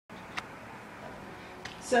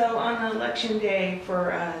So on election day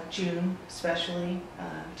for June, especially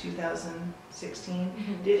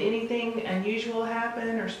 2016, did anything unusual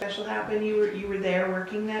happen or special happen? You were there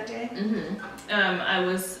working that day? I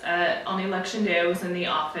was on election day. I was in the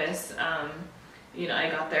office. You know, I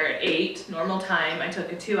got there at 8 normal time. I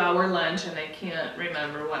took a 2-hour lunch, and I can't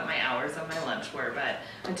remember what my hours of my lunch were, but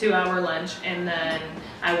a 2-hour lunch, and then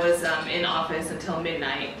I was in office until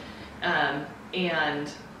midnight.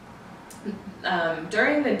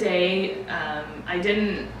 During the day, I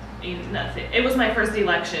didn't, nothing. It was my first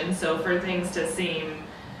election, so for things to seem,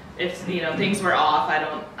 if things were off,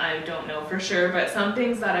 I don't know for sure, but some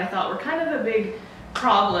things that I thought were kind of a big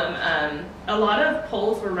problem. A lot of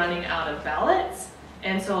polls were running out of ballots,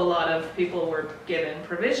 and so a lot of people were given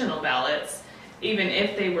provisional ballots, even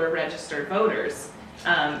if they were registered voters.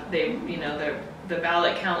 The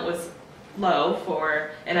ballot count was low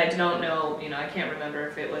for, and I don't know, I can't remember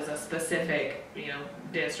if it was a specific,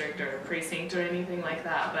 district or precinct or anything like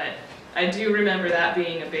that, but I do remember that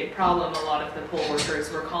being a big problem. A lot of the poll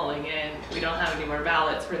workers were calling in, we don't have any more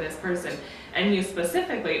ballots for this person, and you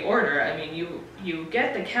specifically order, you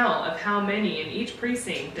get the count of how many in each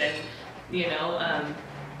precinct, and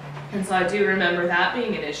and so I do remember that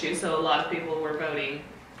being an issue, so a lot of people were voting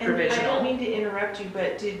provisional. And I don't mean to interrupt you,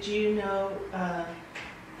 but did you know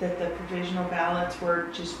that the provisional ballots were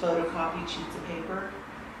just photocopied sheets of paper?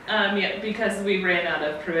 Yeah, because we ran out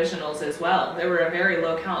of provisionals as well. There were a very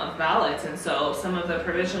low count of ballots, and so some of the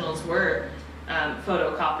provisionals were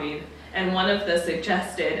photocopied. And one of the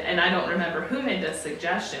suggested, and I don't remember who made this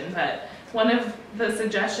suggestion, but one of the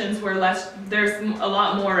suggestions were, there's a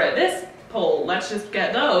lot more at this poll, let's just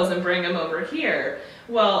get those and bring them over here.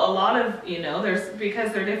 Well, a lot of,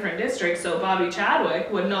 because they're different districts, so Bobby Chadwick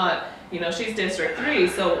would not, she's District 3,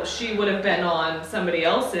 so she would have been on somebody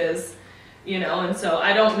else's, and so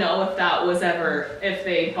I don't know if that was ever, if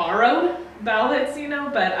they borrowed ballots,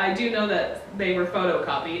 but I do know that they were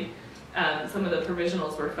photocopied. Some of the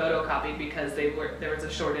provisionals were photocopied because there was a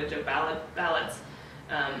shortage of ballots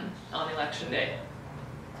on election day.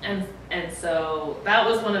 And so that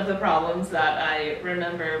was one of the problems that I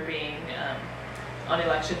remember being on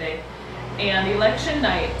election day. And election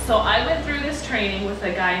night, so I went through this training with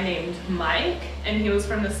a guy named Mike, and he was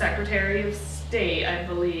from the Secretary of State, I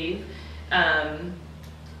believe. And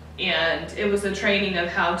it was a training of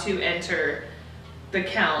how to enter the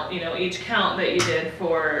count, each count that you did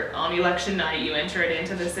on election night, you enter it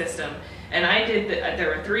into the system. And I did,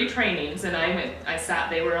 there were 3 trainings, and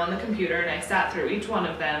they were on the computer, and I sat through each one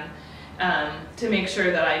of them to make sure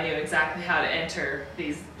that I knew exactly how to enter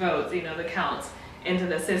these votes, the counts into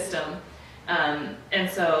the system. And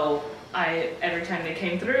so every time they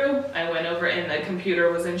came through, I went over, and the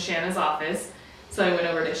computer was in Shanna's office. So I went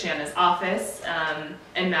over to Shanna's office,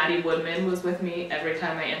 and Maddie Woodman was with me every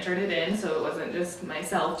time I entered it in, so it wasn't just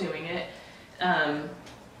myself doing it.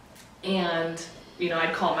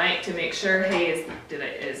 I'd call Mike to make sure, hey, is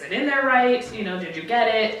it in there right? Did you get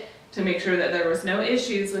it? To make sure that there was no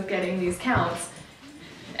issues with getting these counts.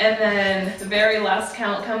 And then the very last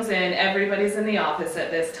count comes in, everybody's in the office at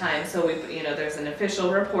this time, so there's an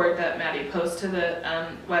official report that Maddie posts to the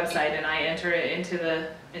website, and I enter it into the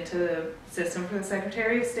system for the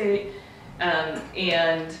Secretary of State.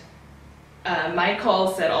 Mike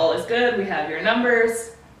calls, said all is good, we have your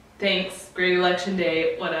numbers, thanks, great election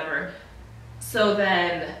day, whatever. So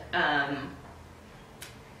then,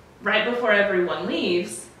 right before everyone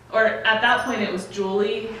leaves, or at that point it was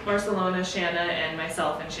Julie, Barcelona, Shanna, and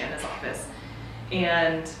myself in Shanna's office.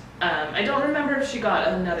 And I don't remember if she got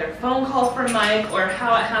another phone call from Mike or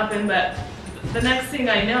how it happened, but the next thing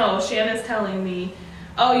I know, Shanna's telling me,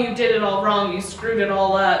 oh, you did it all wrong, you screwed it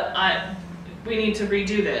all up, we need to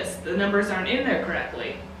redo this, the numbers aren't in there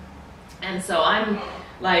correctly. And so I'm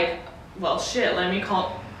like, well shit, let me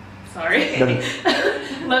call my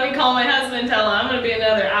husband and tell him I'm going to be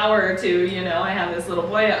another hour or two, I have this little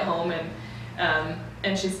boy at home,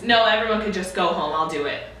 and she's, no, everyone could just go home, I'll do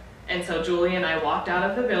it. And so Julie and I walked out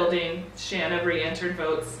of the building, Shanna re-entered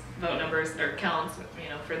vote numbers, or counts,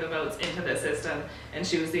 for the votes into the system, and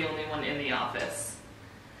she was the only one in the office.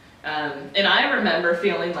 And I remember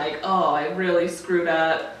feeling like, oh, I really screwed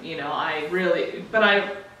up,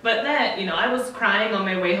 but then, I was crying on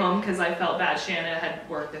my way home because I felt bad. Shanna had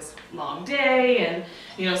worked this long day and,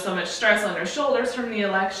 so much stress on her shoulders from the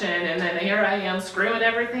election, and then here I am screwing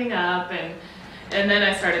everything up, and then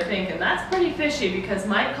I started thinking, that's pretty fishy, because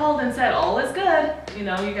Mike called and said, all is good, you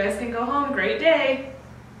guys can go home, great day.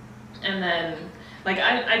 And then,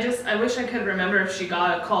 I wish I could remember if she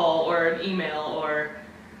got a call or an email or,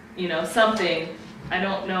 something. I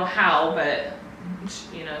don't know how, but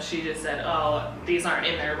you know, she just said, oh, these aren't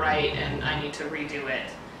in there right, and I need to redo it.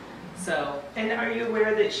 So. And are you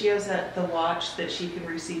aware that she has the watch that she can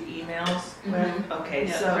receive emails with? Okay,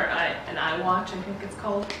 Yeah, so an iWatch, I think it's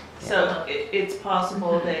called. so it's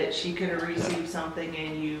possible that she could have received something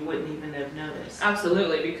and you wouldn't even have noticed.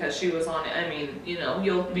 Absolutely, because she was on it. I mean, you know,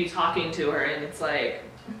 you'll be talking to her and it's like,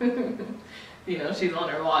 you know, she's on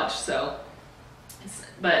her watch. So,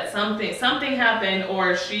 but something happened,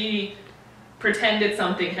 or she pretended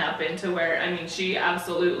something happened to where, I mean, she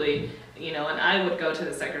absolutely, you know, and I would go to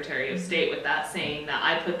the Secretary of State with that, saying that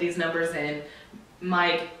I put these numbers in,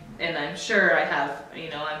 Mike, and I'm sure I have,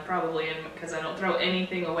 you know, I'm probably in, because I don't throw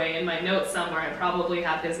anything away in my notes somewhere, I probably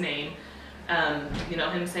have his name, you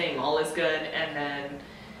know, him saying all is good,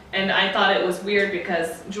 and I thought it was weird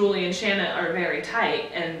because Julie and Shanna are very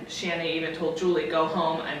tight, and Shanna even told Julie, go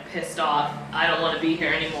home, I'm pissed off, I don't want to be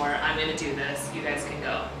here anymore, I'm going to do this, you guys can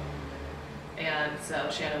go. And so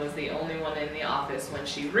Shanna was the only one in the office when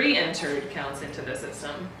she re-entered counts into the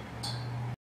system.